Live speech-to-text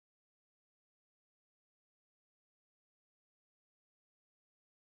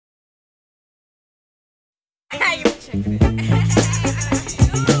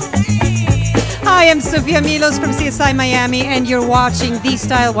Hi, I'm Sophia Milos from CSI Miami, and you're watching the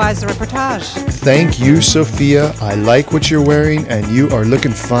Stylewise Reportage. Thank you, Sophia. I like what you're wearing, and you are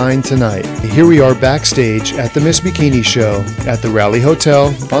looking fine tonight. Here we are backstage at the Miss Bikini Show at the Raleigh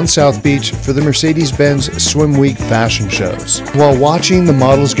Hotel on South Beach for the Mercedes-Benz Swim Week fashion shows. While watching the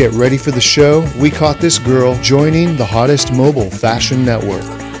models get ready for the show, we caught this girl joining the hottest mobile fashion network.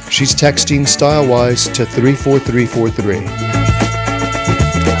 She's texting Stylewise to 34343.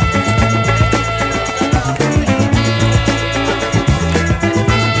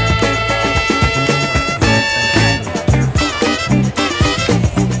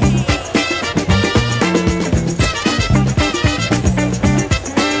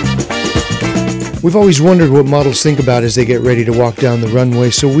 We've always wondered what models think about as they get ready to walk down the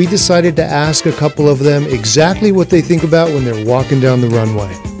runway, so we decided to ask a couple of them exactly what they think about when they're walking down the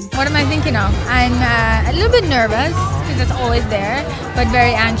runway. What am I thinking of? I'm a little bit nervous because it's always there, but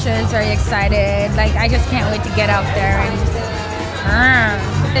very anxious, very excited. Like, I just can't wait to get out there and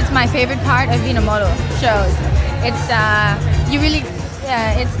just, it's my favorite part of being a model shows. It's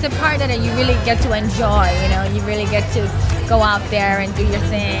it's the part that you really get to enjoy. You know, you really get to go out there and do your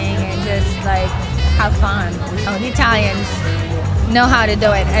thing and just like have fun. Oh, the Italians know how to do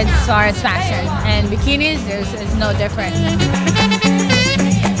it as far as fashion, and bikinis is no different.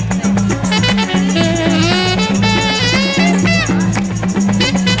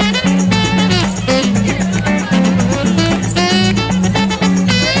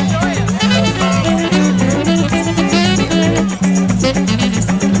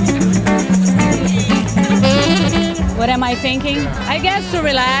 What am I thinking? I guess to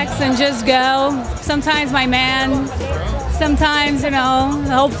relax and just go. Sometimes my man, sometimes,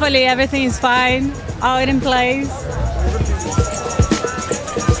 hopefully everything is fine, out in place.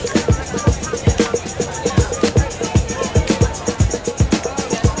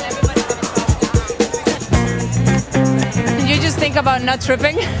 You just think about not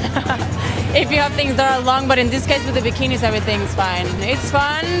tripping. If you have things that are long, but in this case with the bikinis, everything's fine. It's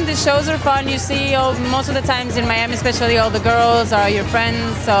fun, the shows are fun, you see most of the times in Miami especially, all the girls are your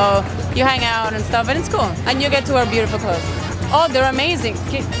friends, so you hang out and stuff, and it's cool. And you get to wear beautiful clothes. Oh, they're amazing.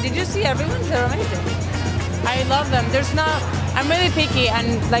 Did you see everyone? They're amazing. I love them. I'm really picky,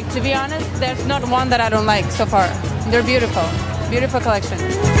 and like, to be honest, there's not one that I don't like so far. They're beautiful. Beautiful collection.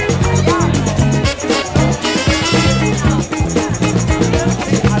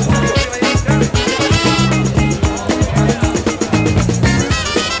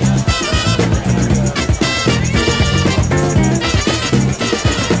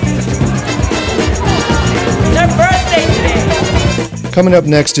 Coming up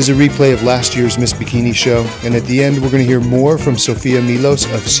next is a replay of last year's Miss Bikini Show, and at the end we're going to hear more from Sophia Milos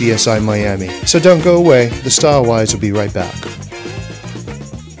of CSI Miami. So don't go away, the Stylewise will be right back.